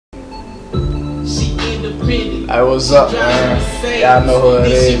Hey, what's up, man? Y'all know who it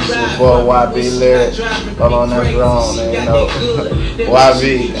is. It's your boy YB Lyricz. Hold on, that's wrong, man. You know,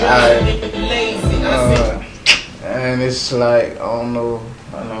 YB. Alright. And it's like, I don't know.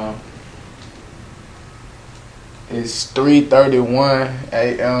 It's 3:31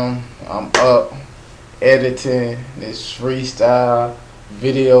 a.m. I'm up editing this freestyle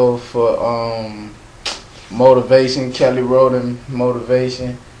video for Motivation, Kelly Rowland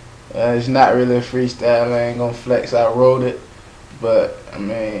Motivation. It's not really a freestyle, I ain't gonna flex, I wrote it, but I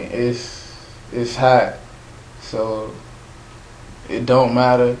mean it's hot, so it don't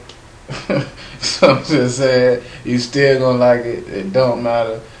matter. So I'm just saying, you still gonna like it, it don't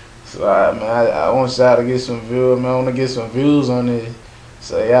matter. So I want y'all to get some views, man. I wanna get some views on this,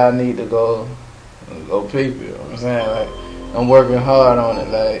 so y'all need to go peep it, you know what I'm saying? Like, I'm working hard on it,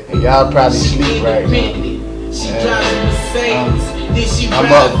 like, and y'all probably sleep right now. I'm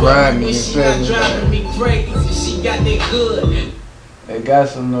up grinding, you feel me? They got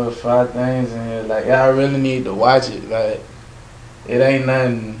some little fire things in here, like, y'all really need to watch it, like, it ain't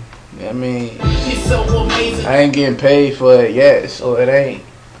nothing, I mean, I ain't getting paid for it yet, so it ain't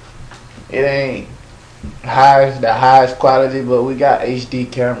the highest quality, but we got HD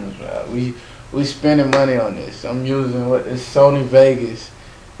cameras, right? We spending money on this. I'm using this Sony Vegas.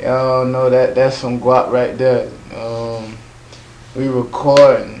 Y'all know that's some guap right there. We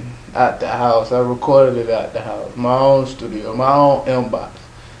recording at the house. I recorded it at the house. My own studio, my own inbox,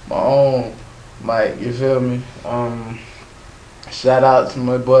 my own mic, you feel me? Shout out to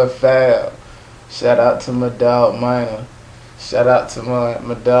my boy Fab. Shout out to my dog Minor. Shout out to my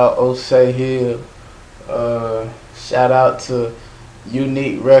dog Osei Hill. Shout out to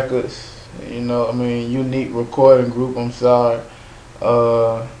Unique Records. You know, I mean, Unique Recording Group, I'm sorry.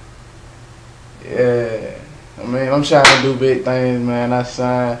 Yeah, I mean, I'm trying to do big things, man. I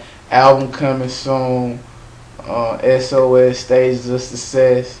signed, album coming soon, SOS, Stages of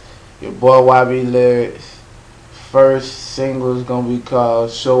Success, your boy YB Lyricz. First single is gonna be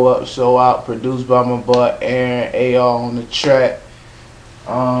called Show Up, Show Out, produced by my boy Aaron AR on the track.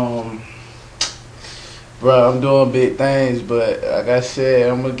 Bro, I'm doing big things, but like I said,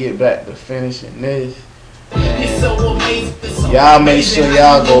 I'm gonna get back to finishing this. Y'all make sure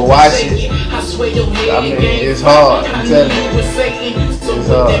y'all go watch it. I mean, it's hard, I'm telling you. It's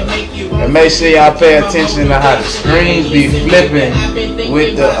hard. And make sure y'all pay attention to how the screens be flipping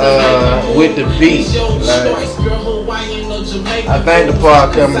with the beat. Like, I think the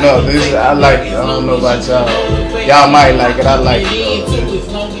part coming up, I like it. I don't know about y'all. Y'all might like it, I like it.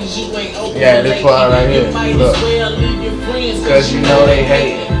 Yeah, this part right here, look. Cause you know they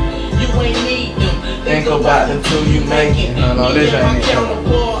hate it. Think about the two you making. No, this ain't it.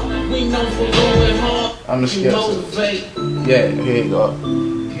 I'm the skip. Yeah, here you go.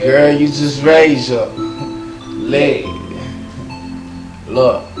 Girl, you just raise your leg.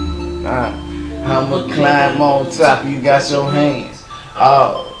 Look, I'ma climb on top. You got your hands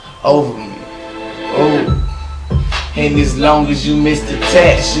all over me. Ooh. And as long as you miss the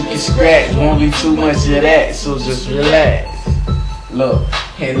touch, you can scratch. Won't be too much of that, so just relax. Look,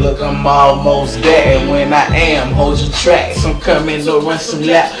 and look, I'm almost there. And when I am, hold your tracks. I'm coming to run some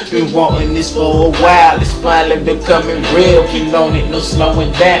laps. Been wanting this for a while. It's finally becoming real. Been on it, no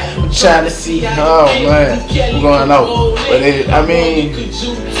slowing down. I'm trying to see, oh man, we're going over. But I mean, it's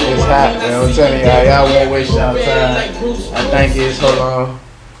hot, man. I'm telling y'all won't waste y'all time. I think it's, hold on,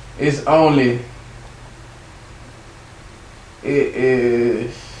 it's only. It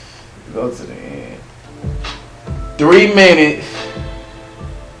is, go to the end, 3 minutes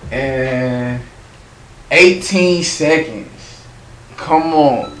and 18 seconds. Come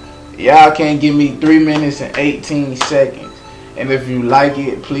on, y'all can't give me 3 minutes and 18 seconds. And if you like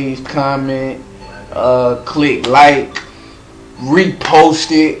it, please comment, click like,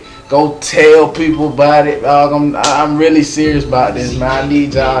 repost it, go tell people about it. I'm really serious about this, man. I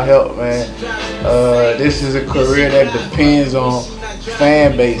need y'all help, man. This is a career that depends on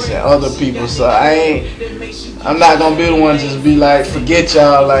fan base and other people, so I'm not gonna be the one to just be like, forget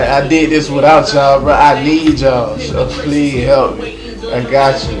y'all, like I did this without y'all, bro. I need y'all, so please help me. I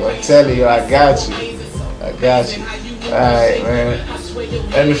got you. I'm telling you, I got you. I got you. Alright, man.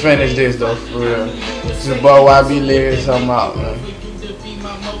 Let me finish this though, for real. It's your boy YB Lyricz, I'm out, man.